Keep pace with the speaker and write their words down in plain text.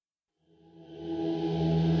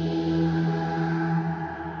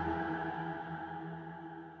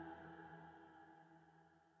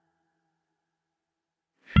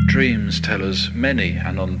Dreams tell us many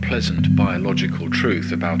an unpleasant biological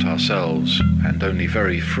truth about ourselves, and only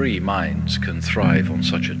very free minds can thrive on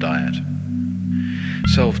such a diet.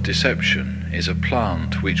 Self-deception is a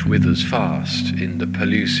plant which withers fast in the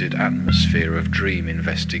pellucid atmosphere of dream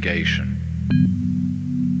investigation.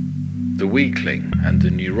 The weakling and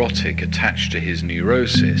the neurotic attached to his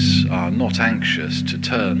neurosis are not anxious to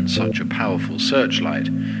turn such a powerful searchlight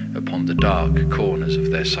upon the dark corners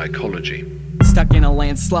of their psychology. Stuck in a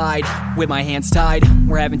landslide, with my hands tied.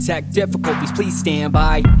 We're having tech difficulties, please stand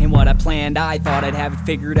by. And what I planned, I thought I'd have it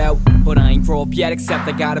figured out. But I ain't grow up yet, except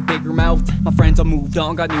I got a bigger mouth. My friends all moved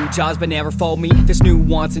on, got new jobs, but never fold me. There's new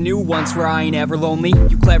wants and new ones where I ain't ever lonely.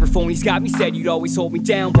 You clever phonies got me, said you'd always hold me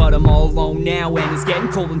down. But I'm all alone now, and it's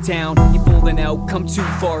getting cold in town. You're fooling out, come too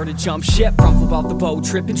far to jump ship. Rumble off the boat,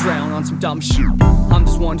 trip and drown on some dumb shit. I'm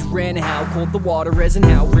just wondering how cold the water is, and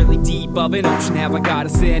how really deep of an ocean have I got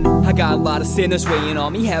us in. I got a lot of sinners weighing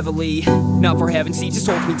on me heavily. Not for heaven's sake, just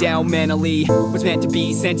holds me down mentally. What's meant to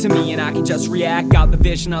be sent to me, and I can just react. Got the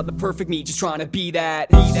vision of the perfect me, just trying to be that.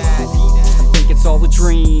 I think it's all a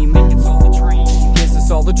dream. Is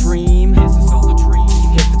this all a dream? If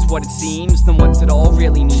it's what it seems, then what's it all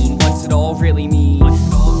really mean? What's it all really mean?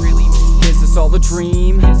 Is this all a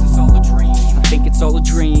dream? I think it's all a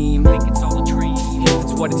dream. If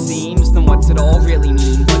it's what it seems, then what's it all really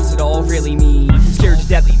mean? What's it all really mean? I'm scared to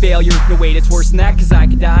death of failure, no wait, it's worse than that. Cause I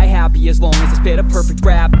could die happy as long as I spit a perfect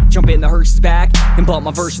rap. Jump in the hearse's back and bump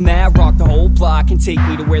my verse in that. Rock the whole block and take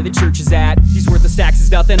me to where the church is at. These worthless stacks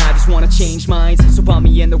is nothing, I just wanna change minds. So bump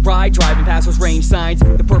me in the ride, driving past those range signs.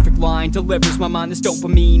 The perfect line delivers my mind this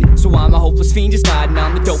dopamine. So I'm a hopeless fiend, just riding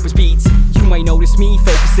on the dopest beats. You might notice me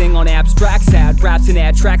focusing on abstract sad raps and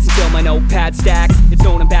ad tracks until my notepad stacks. It's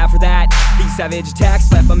known I'm bad for that. These savage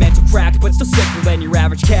attacks left my mental cracked, but still sicker than your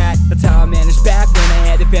average cat. That's how I managed back when I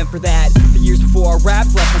had it bent for that. The years before I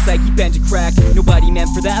rapped left my psyche bent and cracked. Nobody meant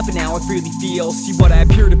for that, but now I really feel. See what I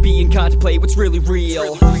appear to be and contemplate what's really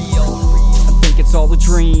real. I think it's all a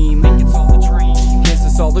dream. Is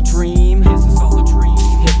this all a dream?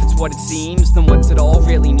 If it's what it seems, then what's it all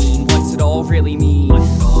really mean? What's it all really mean?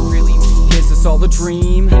 Is this all a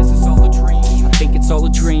dream? I think it's all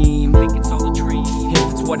a dream.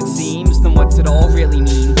 If it's what it seems, then what's it all really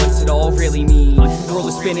mean? What's it all really mean? The world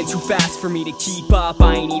is spinning too fast for me to keep up.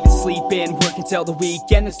 I ain't even sleeping, working till the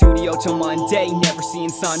weekend. The studio till Monday, never seeing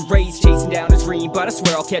sun rays. Chasing down a dream, but I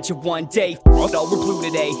swear I'll catch it one day. All we're blue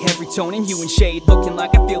today, every tone in hue and shade. Looking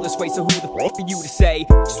like I feel this way, so who the f*** are you to say?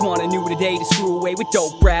 Just want a new today to screw away with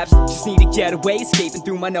dope raps. Just need to get away, escaping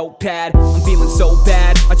through my notepad. I'm feeling so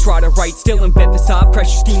bad, I try to write still and vent this hot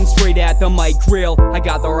pressure steam straight at the mic grill. I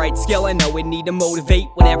got the right skill, I know it need to motivate.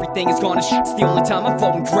 When everything is gone to shit, it's the only time I'm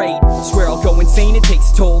flowing great. Swear I'll go insane, it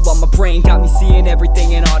takes a toll on my brain. Got me seeing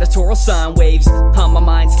everything in auditoral sine waves. On my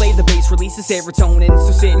mind, slave the bass, release the serotonin.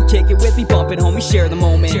 So sit and kick it with me, bump it, homie, share the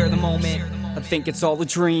moment. I think it's all a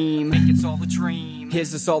dream. Is this all a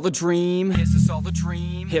dream?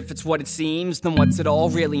 If it's what it seems, then what's it all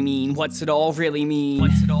really mean? What's it all really mean?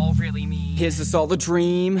 Is this all a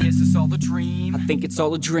dream? I think it's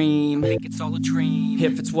all a dream.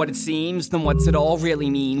 If it's what it seems, then what's it all really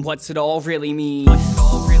mean? What's it all really mean?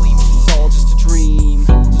 It's all just a dream.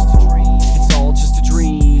 It's all just a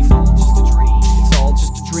dream. It's all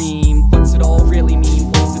just a dream. What's it all really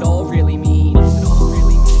mean? What's it all really mean?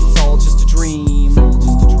 It's all just a dream.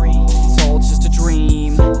 It's all just a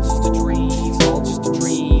dream. It's all just a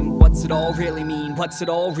dream. What's it all really mean? What's it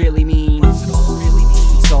all really mean?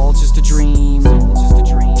 It's all just a dream. It's all just a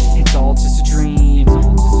dream.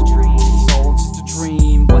 It's all just a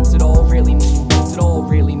dream. What's it all really mean? What's it all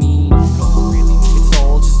really mean? It's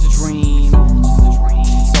all just a dream.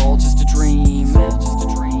 It's all just a dream.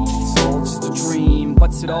 It's all just a dream.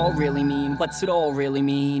 What's it all really mean? What's it all really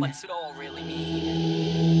mean? What's it all really mean?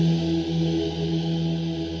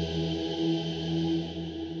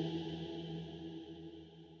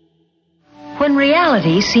 When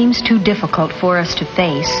reality seems too difficult for us to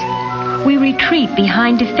face, we retreat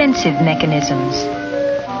behind defensive mechanisms.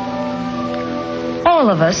 All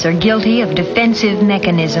of us are guilty of defensive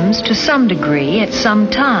mechanisms to some degree at some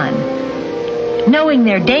time. Knowing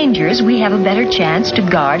their dangers, we have a better chance to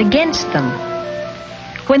guard against them.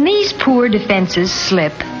 When these poor defenses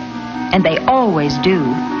slip, and they always do,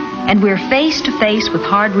 and we're face to face with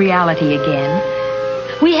hard reality again,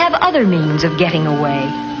 we have other means of getting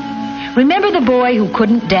away. Remember the boy who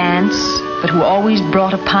couldn't dance, but who always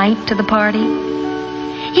brought a pint to the party?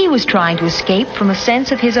 He was trying to escape from a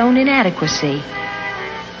sense of his own inadequacy.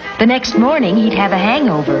 The next morning, he'd have a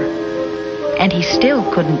hangover, and he still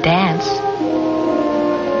couldn't dance.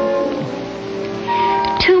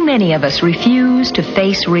 Too many of us refuse to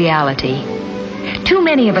face reality. Too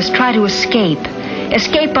many of us try to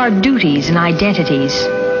escape our duties and identities,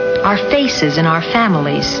 our faces and our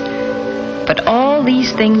families. But all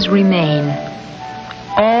these things remain.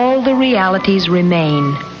 All the realities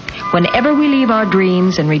remain whenever we leave our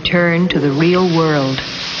dreams and return to the real world.